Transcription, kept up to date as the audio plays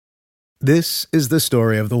This is the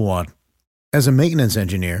story of the one. As a maintenance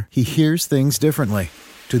engineer, he hears things differently.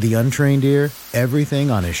 To the untrained ear,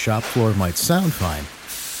 everything on his shop floor might sound fine,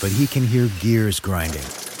 but he can hear gears grinding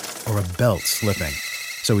or a belt slipping.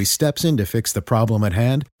 So he steps in to fix the problem at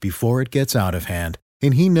hand before it gets out of hand.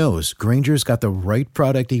 And he knows Grainger's got the right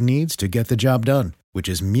product he needs to get the job done, which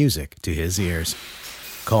is music to his ears.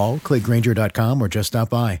 Call, click Grainger.com, or just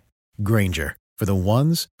stop by. Grainger, for the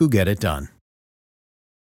ones who get it done.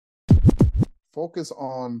 Focus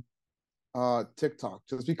on TikTok,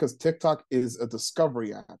 just because TikTok is a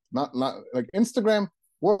discovery app, not like Instagram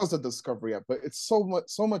was a discovery app, but it's so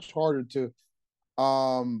much harder to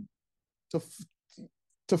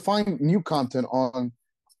find new content on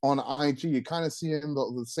IG. You kind of see in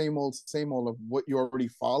the same old of what you already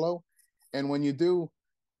follow, and when you do,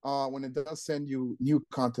 when it does send you new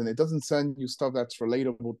content, it doesn't send you stuff that's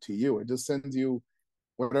relatable to you. It just sends you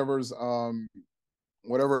whatever is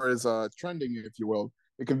trending, if you will.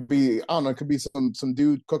 It could be, I don't know, it could be some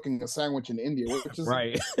dude cooking a sandwich in India, which is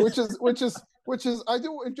right. which is I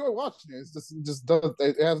do enjoy watching it. It's just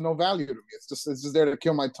it has no value to me. It's just there to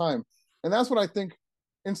kill my time, and that's what I think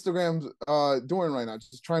Instagram's doing right now,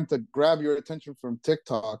 just trying to grab your attention from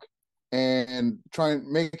TikTok and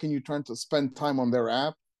making you trying to spend time on their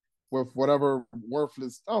app with whatever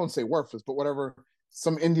worthless, I won't say worthless, but whatever,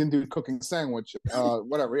 some Indian dude cooking sandwich,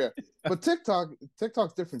 whatever, yeah. But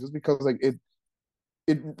TikTok's different, just because like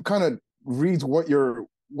it kind of reads what you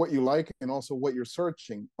like, and also what you're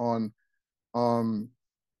searching on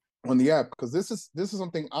the app, because this is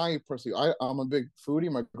something I personally, I'm a big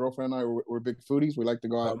foodie. My girlfriend and I, we're big foodies. We like to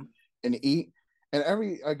go out and eat, and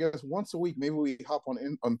I guess once a week maybe we hop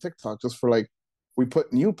on TikTok, just for like, we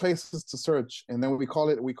put new places to search, and then we call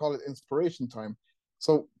it inspiration time.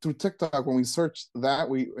 So through TikTok, when we search that,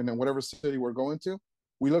 and then whatever city we're going to,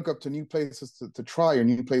 we look up to new places to try, or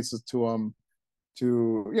new places new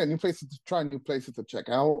places to try, new places to check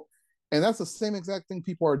out. And that's the same exact thing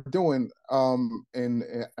people are doing on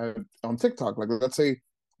TikTok. Like, let's say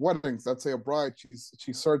weddings, let's say a bride,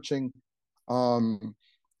 she's searching bridal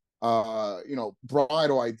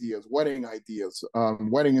ideas, wedding ideas,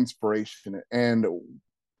 wedding inspiration. And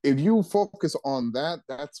if you focus on that,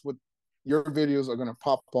 that's what your videos are going to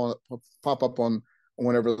pop up on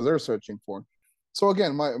whenever they're searching for. So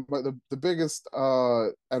again, the biggest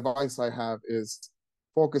advice I have is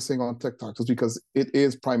focusing on TikTok, just because it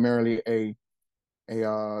is primarily a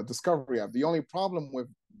discovery app. The only problem with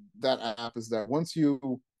that app is that once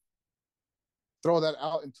you throw that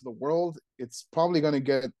out into the world, it's probably going to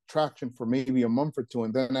get traction for maybe a month or two,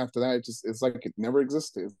 and then after that, it's like it never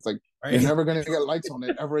existed. It's like you're never going to get likes on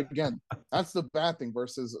it ever again. That's the bad thing,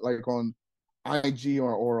 versus like on IG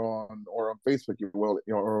or on Facebook, you will,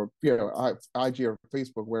 IG or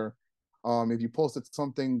Facebook, where if you posted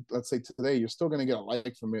something, let's say today, you're still going to get a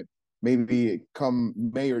like from it, maybe come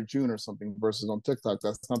May or June or something, versus on TikTok,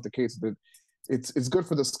 that's not the case. It's good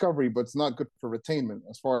for discovery, but it's not good for retainment,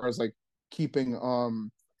 as far as like keeping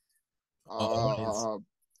an audience,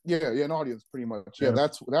 pretty much. Yeah,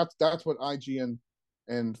 that's what IG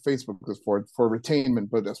and Facebook is for retainment.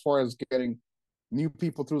 But as far as getting new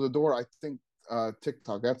people through the door, I think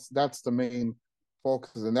TikTok, that's the main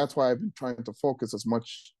focus, and that's why I've been trying to focus as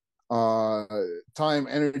much time,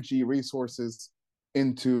 energy, resources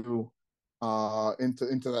into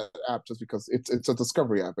that app, just because it's a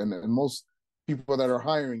discovery app, and most people that are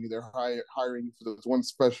hiring you, they're hiring you for this one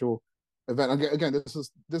special event. Again, this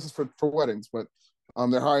is for weddings, but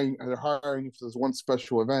they're hiring you for this one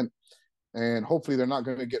special event, and hopefully they're not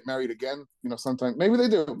going to get married again. Sometime maybe they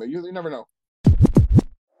do, but you never know.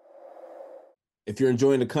 If you're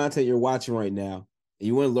enjoying the content you're watching right now, and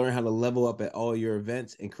you want to learn how to level up at all your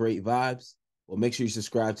events and create vibes, well, make sure you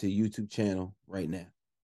subscribe to the YouTube channel right now.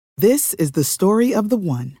 This is the story of the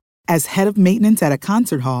one. As head of maintenance at a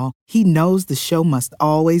concert hall, he knows the show must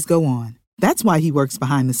always go on. That's why he works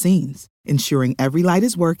behind the scenes, ensuring every light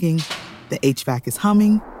is working, the HVAC is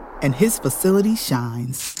humming, and his facility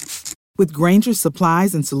shines. With Grainger's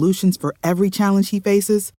supplies and solutions for every challenge he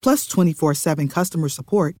faces, plus 24/7 customer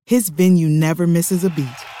support, his venue never misses a beat.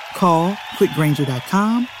 Call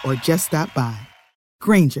quickgrainger.com or just stop by.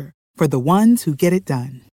 Grainger, for the ones who get it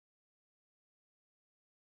done.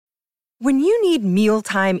 When you need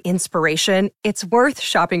mealtime inspiration, it's worth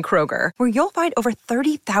shopping Kroger, where you'll find over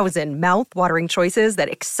 30,000 mouth-watering choices that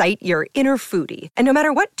excite your inner foodie. And no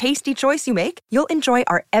matter what tasty choice you make, you'll enjoy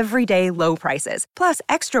our everyday low prices, plus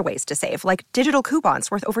extra ways to save, like digital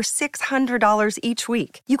coupons worth over $600 each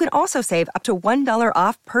week. You can also save up to $1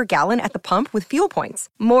 off per gallon at the pump with fuel points.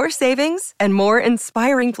 More savings and more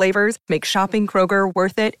inspiring flavors make shopping Kroger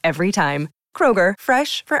worth it every time. Kroger,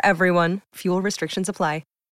 fresh for everyone. Fuel restrictions apply.